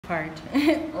apart.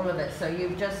 All of it. So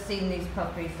you've just seen these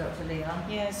puppies, Dr. Leon?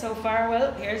 Yeah, so far,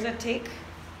 well, here's a tick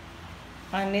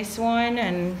on this one,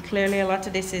 and clearly a lot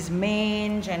of this is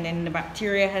mange, and then the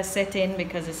bacteria has set in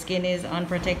because the skin is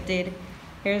unprotected.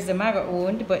 Here's the maggot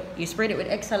wound, but you sprayed it with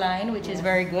Exaline, which is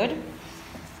very good.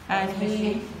 And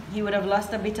he would have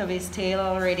lost a bit of his tail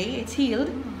already. It's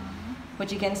healed,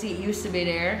 but you can see it used to be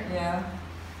there. Yeah.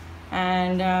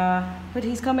 And but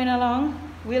he's coming along.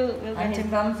 We'll and get his him.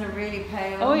 gums are really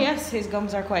pale. Oh yes, his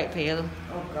gums are quite pale.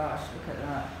 Oh gosh, look at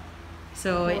that.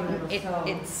 So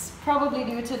it's probably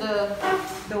due to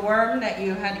the worm that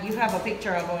you have a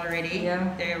picture of already.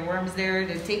 Yeah. There are worms there.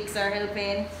 The ticks are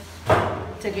helping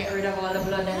to get rid of all the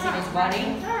blood that's in his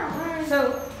body.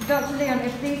 So, Dr. Leon,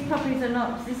 if these puppies are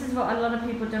not, this is what a lot of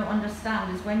people don't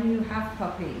understand, is when you have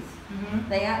puppies,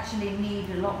 they actually need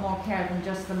a lot more care than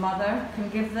just the mother can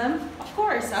give them. Of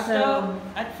course,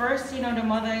 at first, you know, the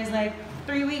mother is like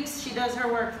 3 weeks, she does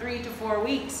her work 3 to 4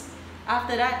 weeks.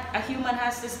 After that, a human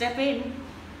has to step in,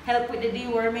 help with the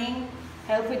deworming,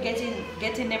 help with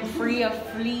getting them free of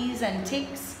fleas and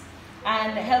ticks,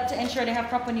 and help to ensure they have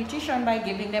proper nutrition by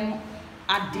giving them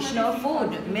additional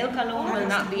food. Milk alone will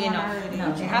not be enough.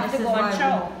 No, You have to go and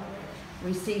chow.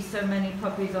 We see so many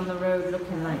puppies on the road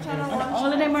looking like this. And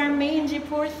all of them are mangy,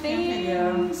 poor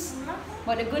things.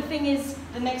 But the good thing is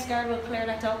the next guard will clear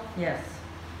that up. Yes.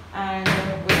 And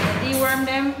we're going to deworm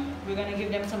them. We're going to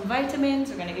give them some vitamins.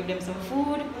 We're going to give them some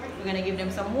food. We're going to give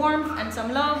them some warmth and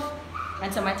some love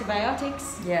and some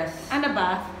antibiotics. Yes. And a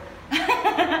bath.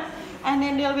 And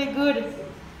then they'll be good.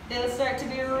 They'll start to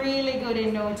be really good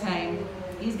in no time.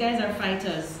 These guys are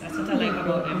fighters. That's what I like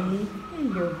about them.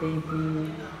 Hello,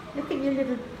 baby. Look at your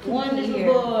little One little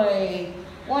ear. boy.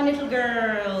 One little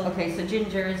girl. Okay, so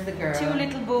Ginger is the girl. 2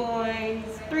 little boys.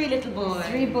 3 little boys.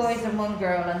 3 boys and 1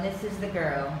 girl, and this is the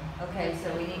girl. Okay,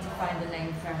 so we need to find a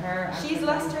name for her. and She's for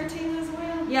lost them. her tail as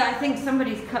well. Yeah, I think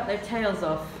somebody's cut their tails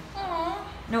off. Aww.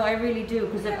 No, I really do,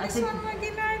 because I think.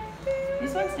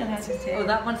 This one still has his tail. Oh,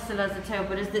 that one still has a tail,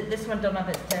 but this one don't have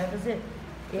its tail, does it?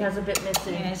 It has a bit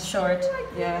missing. Yeah, it's short.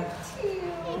 Yeah.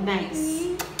 Nice.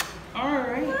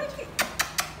 Alright.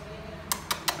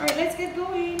 Alright, let's get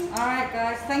going. Alright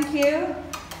guys, thank you.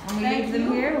 And we Thank leave them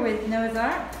you. here with Noah's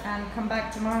Ark and come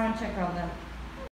back tomorrow and check on them.